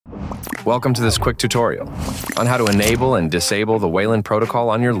Welcome to this quick tutorial on how to enable and disable the Wayland protocol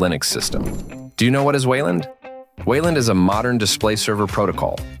on your Linux system. Do you know what is Wayland? Wayland is a modern display server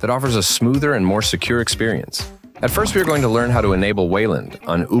protocol that offers a smoother and more secure experience. At first, we are going to learn how to enable Wayland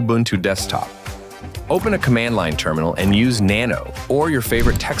on Ubuntu desktop. Open a command line terminal and use Nano or your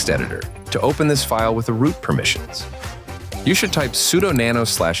favorite text editor to open this file with the root permissions. You should type sudo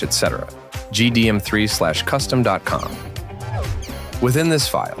nano/etc, gdm3/custom.com. Within this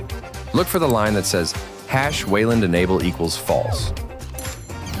file, look for the line that says #Wayland enable equals false.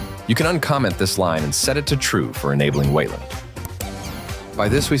 You can uncomment this line and set it to true for enabling Wayland. By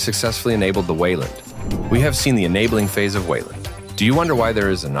this, we successfully enabled the Wayland. We have seen the enabling phase of Wayland. Do you wonder why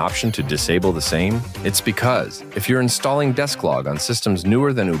there is an option to disable the same? It's because if you're installing Desklog on systems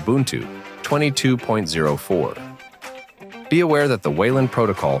newer than Ubuntu 22.04, be aware that the Wayland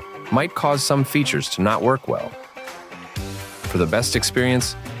protocol might cause some features to not work well. For the best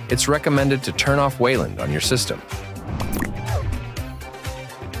experience, it's recommended to turn off Wayland on your system.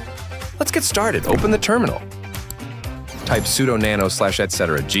 Let's get started. Open the terminal. Type sudo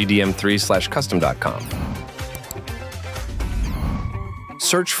nano/etc gdm3/custom.com.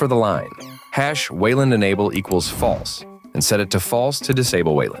 Search for the line #Wayland enable equals false and set it to false to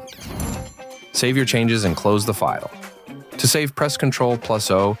disable Wayland. Save your changes and close the file. To save, press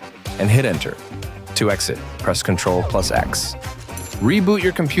Ctrl+O and hit Enter. To exit, press Ctrl+X. Reboot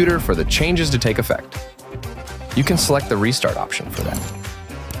your computer for the changes to take effect. You can select the restart option for that.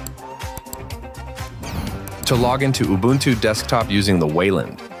 To log into Ubuntu desktop using the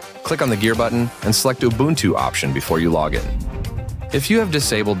Wayland, click on the gear button and select Ubuntu option before you log in. If you have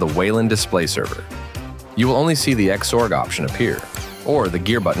disabled the Wayland display server, you will only see the Xorg option appear, or the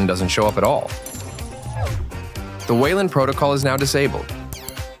gear button doesn't show up at all. The Wayland protocol is now disabled.